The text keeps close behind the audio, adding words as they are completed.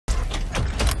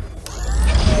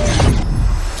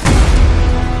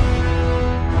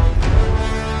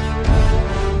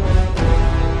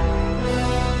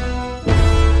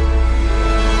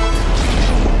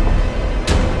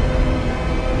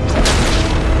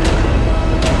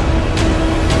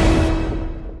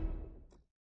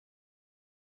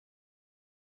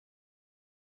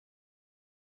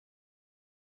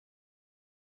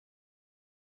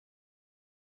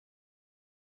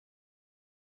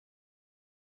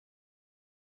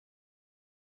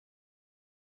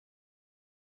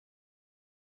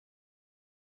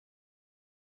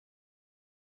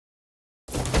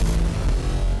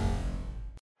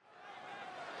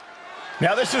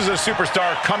Now this is a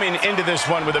superstar coming into this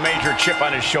one with a major chip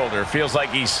on his shoulder. Feels like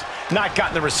he's not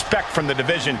gotten the respect from the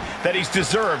division that he's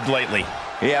deserved lately.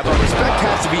 Yeah, but respect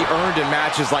has to be earned in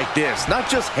matches like this, not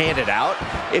just handed out.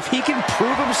 If he can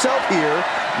prove himself here,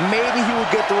 maybe he will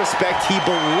get the respect he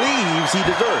believes he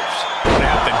deserves. Gonna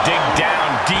have to dig down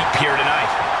deep here tonight.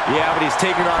 Yeah, but he's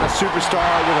taking on a superstar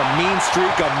with a mean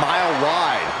streak a mile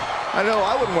wide. I know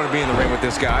I wouldn't want to be in the ring with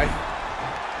this guy.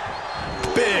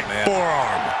 Big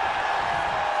forearm.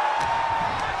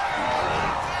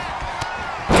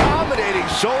 Dominating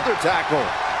shoulder tackle.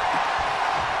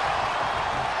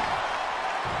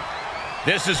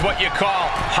 This is what you call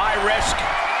high risk.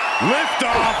 Lift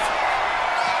off.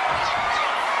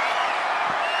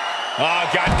 Oh,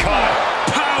 got caught.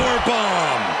 Power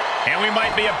bomb. And we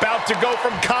might be about to go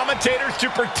from commentators to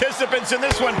participants in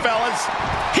this one, fellas.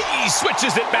 He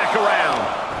switches it back around.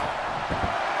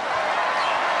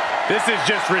 This is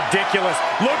just ridiculous.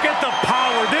 Look at the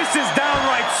power. This is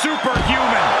downright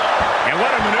superhuman. And what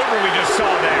a maneuver we just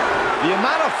saw there. The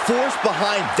amount of force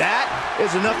behind that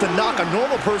is enough to knock a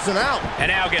normal person out.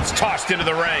 And now gets tossed into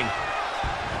the ring.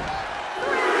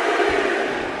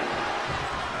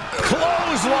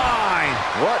 Clothesline.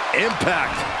 What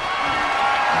impact.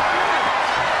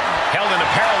 Held in a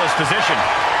perilous position.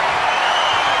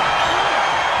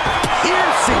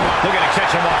 Piercing. Looking to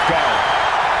catch him off guard.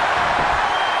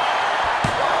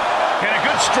 And a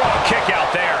good strong kick out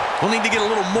there. We'll need to get a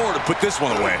little more to put this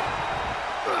one away.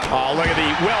 Oh, look at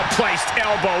the well-placed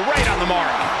elbow right on the mark.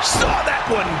 Saw that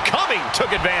one coming,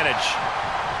 took advantage.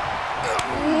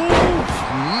 Ooh,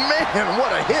 man,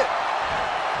 what a hit.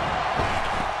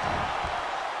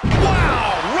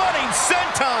 Wow, running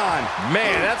senton.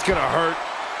 Man, that's gonna hurt.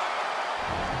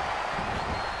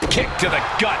 Kick to the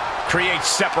gut creates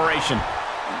separation.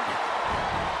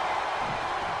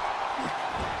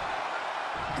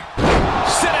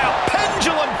 Sit out,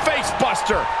 pendulum face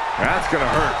buster. That's gonna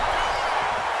hurt.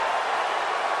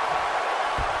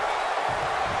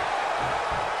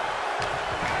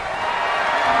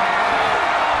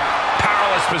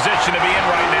 Position to be in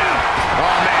right now.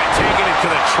 Oh, man, taking it to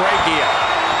the trachea.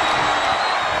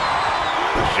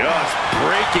 Just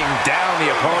breaking down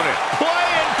the opponent.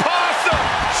 Playing possum.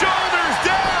 Shoulders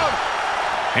down.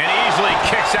 And easily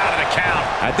kicks out of the count.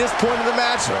 At this point in the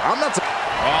match, I'm not...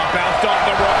 Oh, bounced off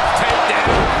the rope.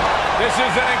 Takedown. This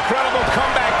is an incredible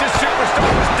comeback. This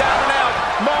superstar was down and out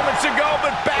moments ago,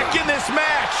 but back in this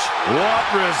match. What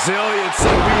resiliency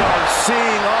we are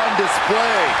seeing on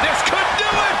display. This could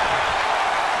do it.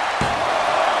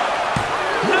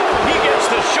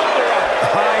 The shoulder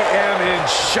up. I am in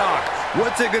shock.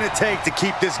 What's it going to take to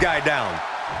keep this guy down?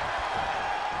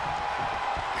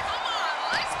 Come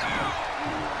on, let's go.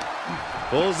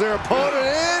 Pulls their opponent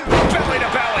in. Belly to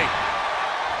belly.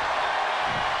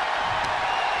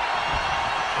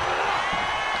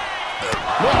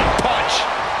 What a punch.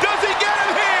 Does he get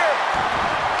him here?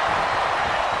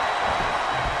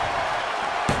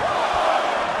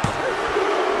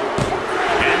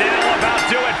 And that'll about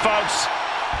do it, folks.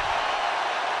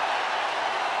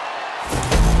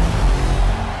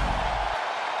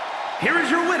 Here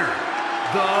is your winner,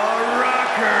 the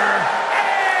Rocker,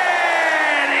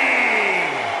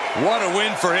 Eddie! What a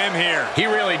win for him here. He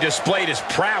really displayed his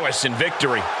prowess in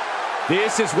victory.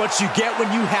 This is what you get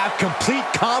when you have complete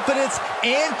confidence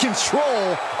and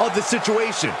control of the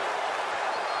situation.